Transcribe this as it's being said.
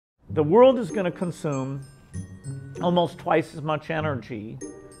The world is going to consume almost twice as much energy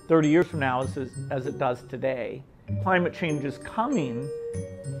 30 years from now as it does today. Climate change is coming,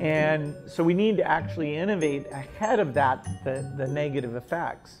 and so we need to actually innovate ahead of that, the negative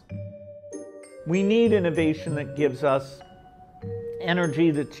effects. We need innovation that gives us energy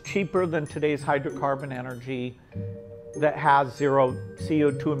that's cheaper than today's hydrocarbon energy, that has zero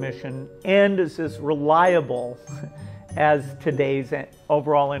CO2 emission, and is as reliable as today's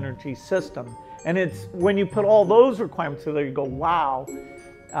overall energy system. And it's when you put all those requirements together, you go, wow,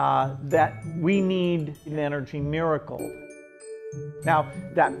 that we need an energy miracle. Now,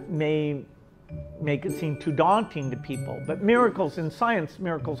 that may make it seem too daunting to people, but miracles in science,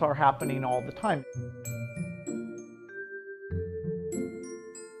 miracles are happening all the time.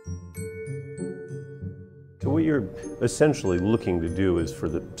 So what you're essentially looking to do is for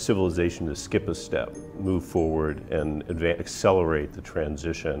the civilization to skip a step, move forward and accelerate the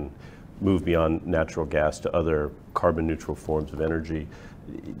transition, move beyond natural gas to other carbon neutral forms of energy.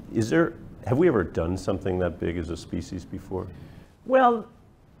 Have we ever done something that big as a species before? Well,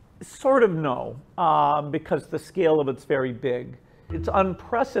 sort of no, because the scale of it's very big. It's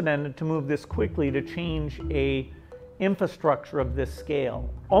unprecedented to move this quickly to change a infrastructure of this scale.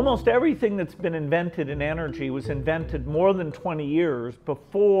 Almost everything that's been invented in energy was invented more than 20 years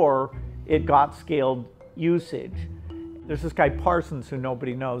before it got scaled usage. There's this guy Parsons, who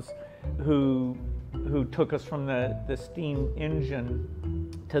nobody knows, who took us from the steam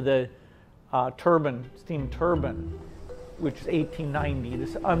engine to the steam turbine, which is 1890,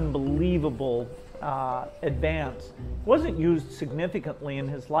 this unbelievable advance. It wasn't used significantly in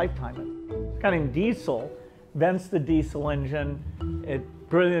his lifetime. A guy named Diesel invents the diesel engine,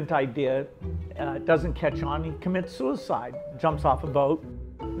 brilliant idea, doesn't catch on, he commits suicide, jumps off a boat.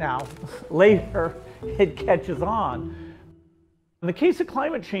 Now, later, it catches on. In the case of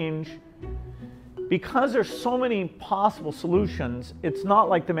climate change, because there's so many possible solutions, it's not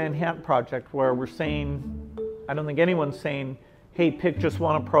like the Manhattan Project where we're saying, I don't think anyone's saying, hey, pick just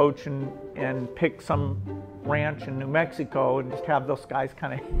one approach and pick some ranch in New Mexico and just have those guys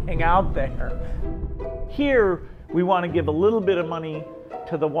kind of hang out there. Here, we want to give a little bit of money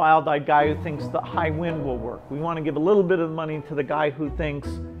to the wild-eyed guy who thinks the high wind will work. We want to give a little bit of money to the guy who thinks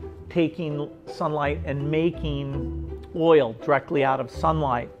taking sunlight and making oil directly out of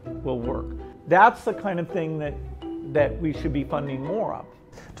sunlight will work. That's the kind of thing that we should be funding more of.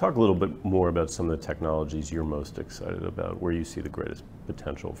 Talk a little bit more about some of the technologies you're most excited about, where you see the greatest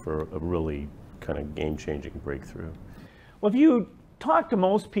potential for a really kind of game-changing breakthrough. Well, if you talk to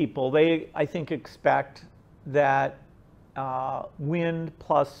most people, they, I think, expect that wind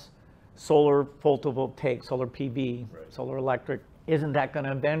plus solar photovoltaic, solar PV, right, solar electric, isn't that going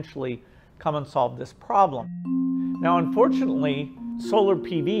to eventually come and solve this problem? Now, unfortunately, solar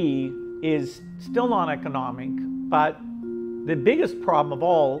PV is still non-economic, but the biggest problem of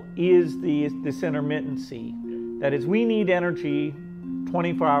all is this intermittency. That is, we need energy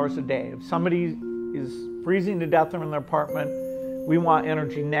 24 hours a day. If somebody is freezing to death in their apartment, we want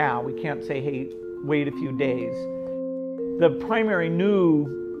energy now. We can't say, hey, wait a few days. The primary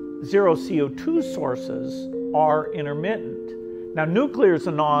new zero CO2 sources are intermittent. Now, nuclear is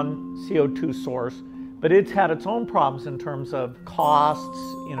a non-CO2 source, but it's had its own problems in terms of costs,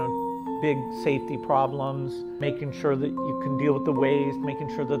 big safety problems, making sure that you can deal with the waste, making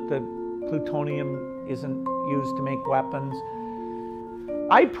sure that the plutonium isn't used to make weapons.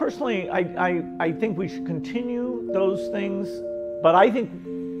 I personally, I think we should continue those things, but I think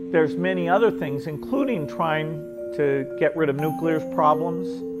there's many other things, including trying to get rid of nuclear's problems,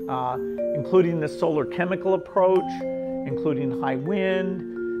 including the solar chemical approach, including high wind.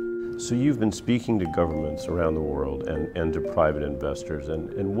 So you've been speaking to governments around the world and to private investors,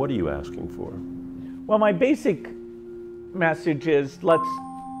 and what are you asking for? Well, my basic message is let's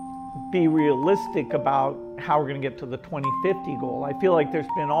be realistic about how we're going to get to the 2050 goal. I feel like there's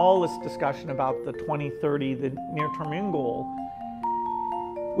been all this discussion about the 2030, the near-term end goal,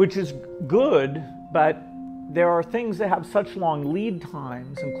 which is good, but there are things that have such long lead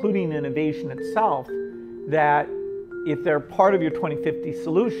times, including innovation itself, that if they're part of your 2050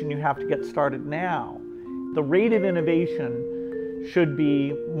 solution, you have to get started now. The rate of innovation should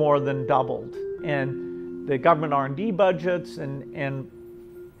be more than doubled. And the government R&D budgets and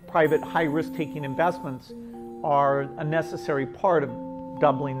private high-risk taking investments are a necessary part of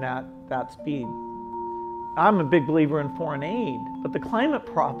doubling that speed. I'm a big believer in foreign aid, but the climate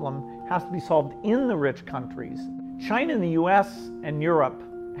problem has to be solved in the rich countries. China and the US and Europe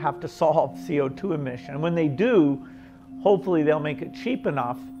have to solve CO2 emission. And when they do, hopefully they'll make it cheap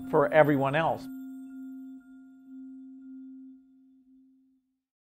enough for everyone else.